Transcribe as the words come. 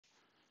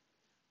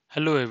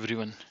Hello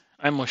everyone,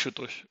 I'm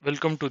Ashutosh.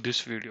 Welcome to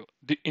this video.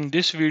 In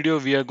this video,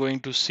 we are going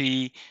to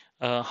see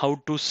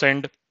how to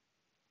send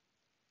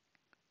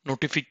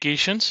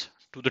notifications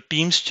to the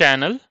Teams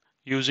channel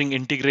using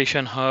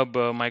Integration Hub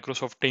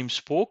Microsoft Teams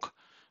Spoke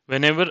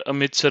whenever a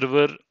mid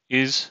server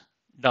is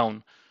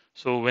down.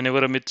 So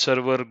whenever a mid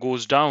server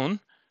goes down,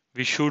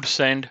 we should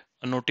send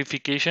a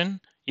notification,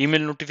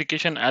 email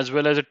notification, as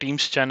well as a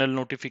Teams channel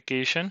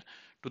notification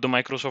to the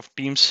Microsoft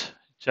Teams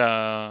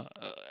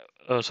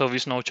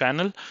ServiceNow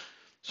channel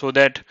so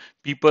that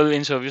people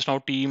in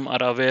ServiceNow team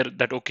are aware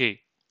that okay,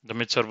 the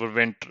mid server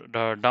went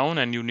down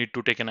and you need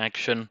to take an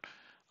action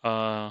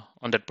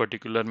on that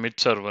particular mid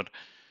server.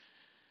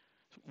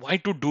 Why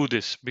to do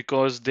this?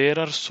 Because there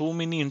are so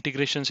many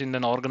integrations in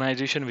an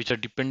organization which are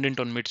dependent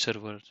on mid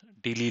server,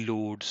 daily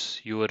loads,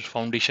 your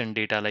foundation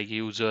data like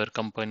user,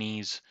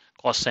 companies,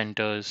 cost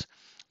centers.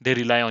 They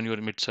rely on your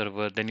mid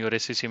server, then your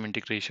SCCM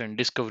integration,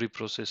 discovery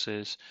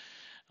processes.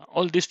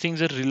 All these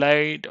things are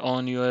relied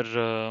on your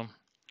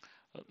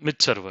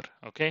mid server.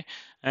 Okay,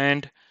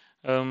 and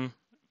um,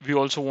 we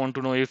also want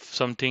to know if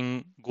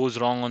something goes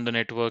wrong on the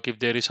network, if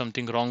there is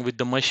something wrong with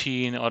the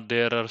machine, or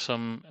there are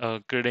some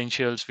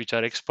credentials which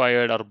are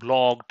expired or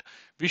blocked.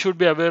 We should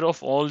be aware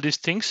of all these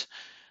things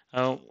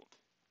uh,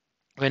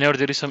 whenever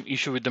there is some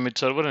issue with the mid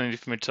server and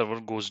if mid server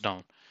goes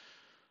down.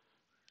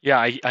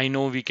 Yeah, I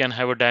know we can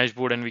have a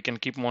dashboard and we can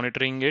keep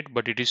monitoring it,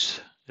 but it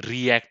is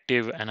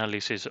reactive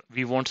analysis.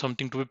 We want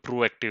something to be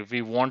proactive.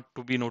 We want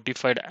to be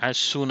notified as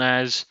soon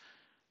as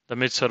the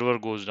mid server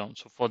goes down.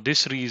 So for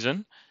this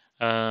reason,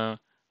 I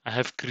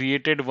have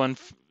created one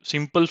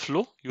simple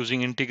flow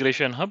using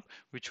Integration Hub,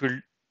 which will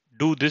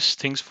do these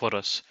things for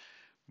us.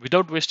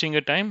 Without wasting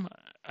a time,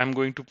 I'm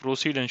going to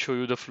proceed and show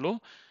you the flow.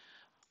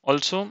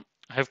 Also,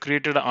 I have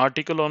created an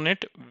article on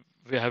it.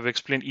 We have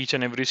explained each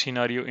and every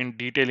scenario in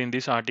detail in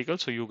this article,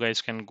 so you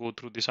guys can go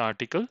through this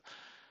article.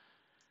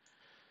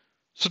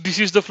 So this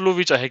is the flow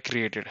which I had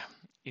created.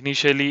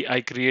 Initially,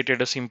 I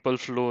created a simple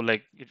flow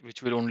like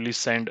which will only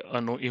send a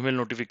email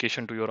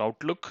notification to your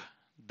Outlook.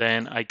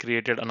 Then I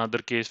created another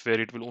case where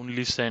it will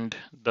only send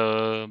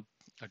the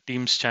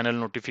Teams channel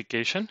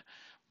notification.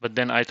 But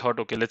then I thought,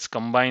 okay, let's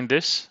combine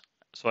this.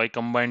 So I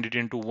combined it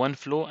into one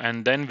flow,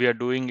 and then we are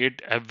doing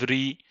it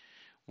every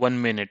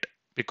 1 minute,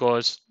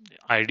 because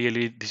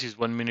ideally this is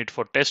 1 minute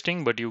for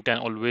testing, but you can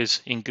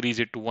always increase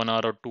it to 1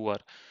 hour or 2 hour.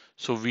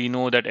 So we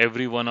know that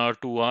every 1 hour,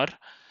 2 hour,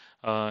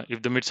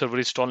 if the mid server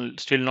is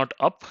still not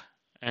up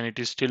and it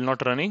is still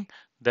not running,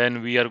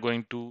 then we are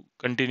going to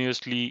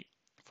continuously,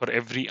 for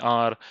every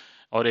hour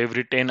or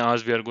every 10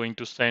 hours, we are going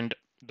to send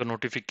the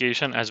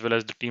notification as well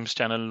as the Teams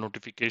channel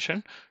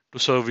notification to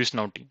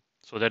ServiceNow team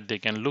so that they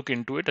can look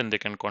into it and they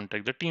can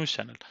contact the Teams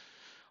channel.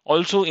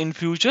 Also in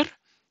future,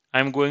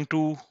 I'm going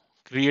to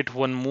create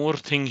one more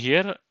thing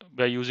here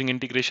by using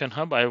Integration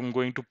Hub. I am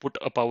going to put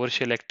a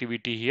PowerShell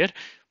activity here,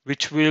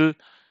 which will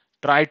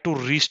try to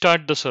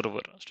restart the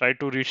server, try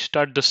to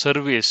restart the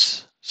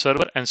service,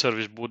 server and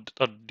service, both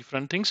are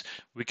different things.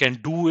 We can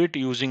do it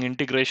using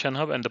Integration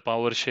Hub and the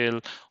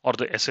PowerShell or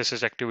the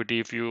SSH activity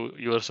if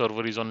your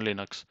server is on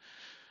Linux.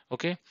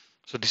 Okay,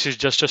 so this is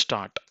just a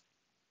start.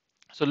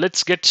 So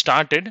let's get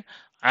started.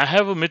 I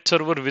have a mid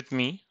server with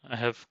me. I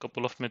have a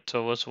couple of mid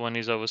servers. One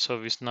is our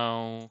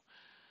ServiceNow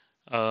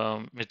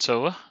mid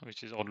server,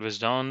 which is always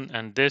down,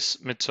 and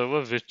this mid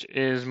server, which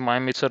is my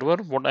mid server.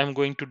 What I'm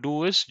going to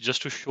do is,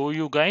 just to show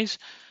you guys,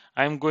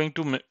 I'm going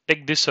to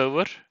take this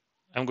server.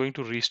 I'm going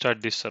to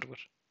restart this server.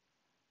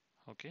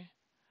 Okay.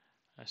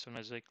 As soon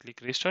as I click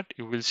restart,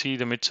 you will see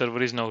the mid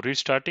server is now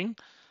restarting.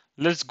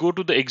 Let's go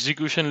to the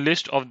execution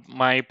list of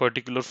my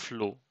particular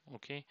flow.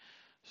 Okay.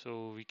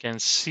 So we can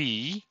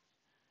see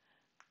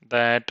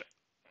that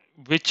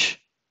which,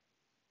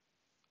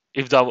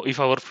 if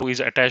our flow is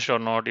attached or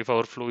not, if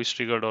our flow is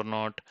triggered or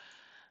not.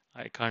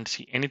 I can't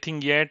see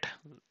anything yet.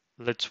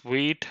 Let's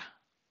wait.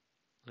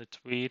 Let's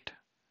wait.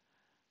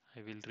 I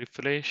will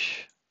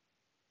refresh.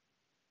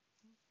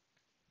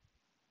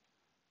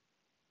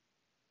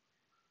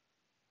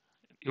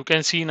 You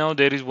can see now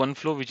there is one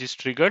flow which is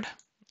triggered.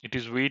 It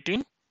is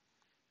waiting.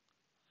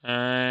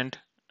 And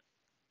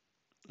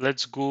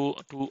let's go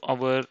to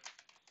our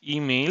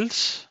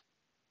emails.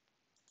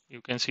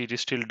 You can see it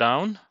is still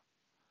down.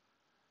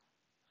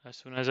 As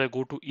soon as I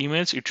go to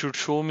emails, it should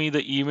show me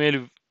the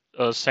email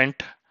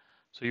sent.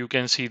 So you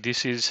can see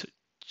this is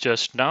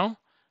just now,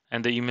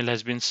 and the email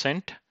has been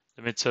sent.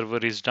 The mid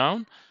server is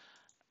down,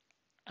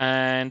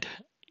 and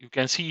you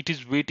can see it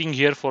is waiting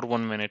here for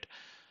 1 minute.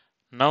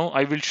 Now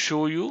I will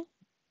show you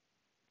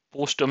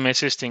post a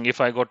message thing,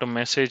 if I got a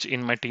message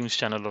in my Teams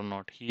channel or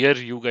not. Here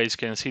you guys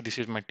can see this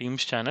is my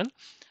Teams channel,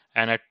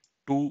 and at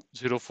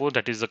 2:04,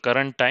 that is the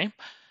current time,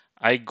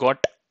 I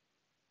got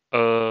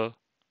a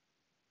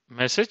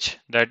message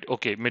that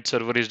okay, mid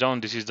server is down.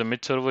 This is the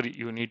mid server.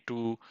 You need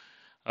to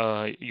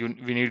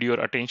we need your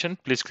attention.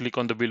 Please click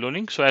on the below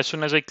link. So as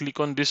soon as I click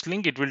on this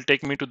link, it will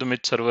take me to the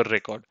mid server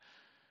record.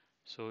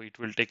 So it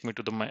will take me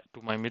to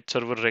my mid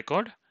server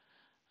record,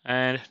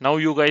 and now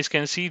you guys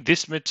can see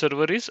this mid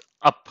server is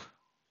up,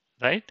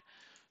 right?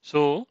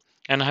 So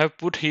and I have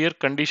put here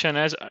condition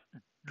as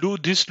do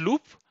this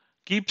loop,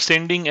 keep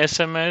sending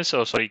SMS,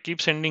 or sorry,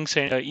 keep sending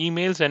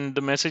emails and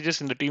the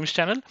messages in the Teams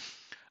channel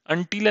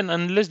until and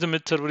unless the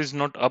myth server is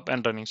not up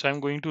and running. So I'm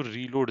going to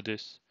reload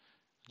this.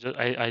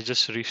 I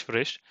just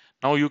refreshed.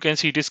 Now you can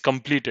see it is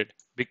completed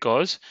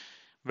because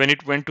when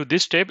it went to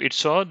this step, it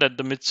saw that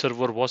the myth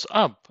server was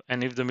up.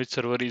 And if the myth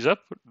server is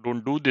up,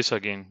 don't do this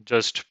again.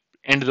 Just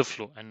end the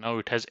flow. And now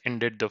it has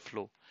ended the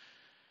flow.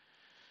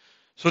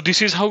 So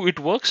this is how it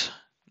works.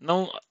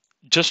 Now,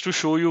 just to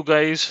show you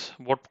guys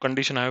what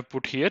condition I have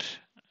put here,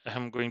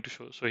 I'm going to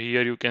show. So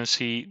here you can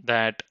see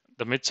that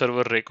the myth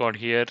server record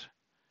here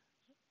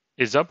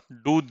is up.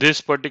 Do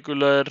this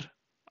particular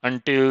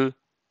until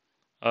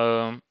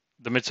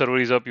the myth server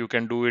is up. You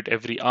can do it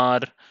every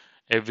hour,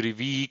 every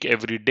week,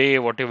 every day,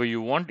 whatever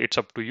you want. It's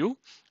up to you.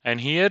 And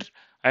here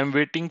I'm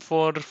waiting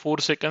for 4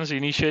 seconds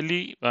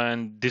initially,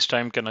 and this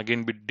time can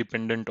again be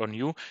dependent on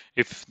you.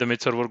 If the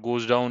myth server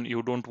goes down,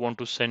 you don't want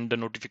to send the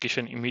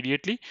notification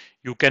immediately.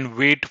 You can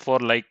wait for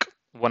like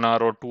 1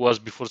 hour or 2 hours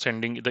before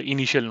sending the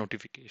initial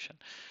notification.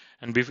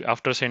 And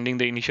after sending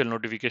the initial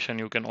notification,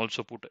 you can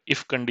also put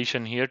if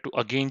condition here to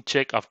again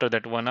check after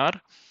that 1 hour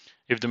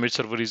if the mid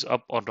server is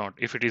up or not.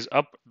 If it is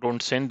up,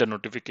 don't send the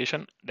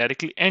notification,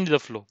 directly end the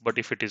flow. But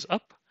if it is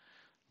up,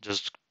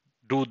 just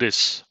do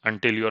this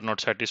until you are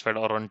not satisfied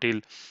or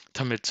until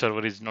the mid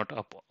server is not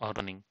up or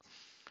running.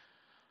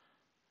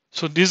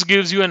 So this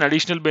gives you an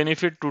additional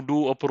benefit to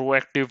do a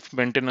proactive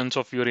maintenance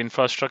of your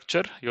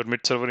infrastructure, your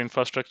mid server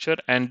infrastructure,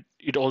 and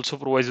it also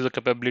provides you the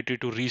capability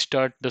to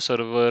restart the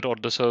server or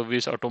the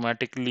service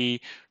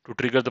automatically, to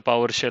trigger the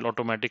PowerShell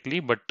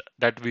automatically. But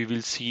that we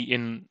will see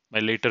in my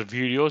later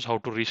videos, how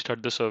to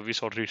restart the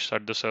service or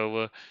restart the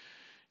server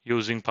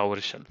using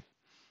PowerShell.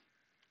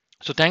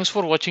 So thanks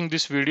for watching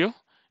this video.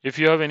 If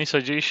you have any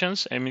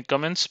suggestions, any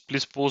comments,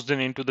 please post them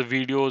into the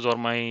videos or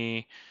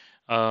my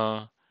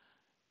uh,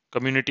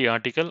 community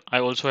article. I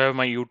also have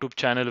my YouTube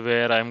channel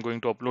where I'm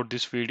going to upload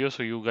this video,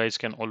 so you guys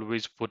can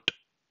always put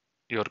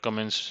your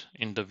comments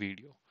in the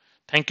video.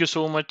 Thank you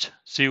so much.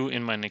 See you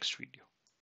in my next video.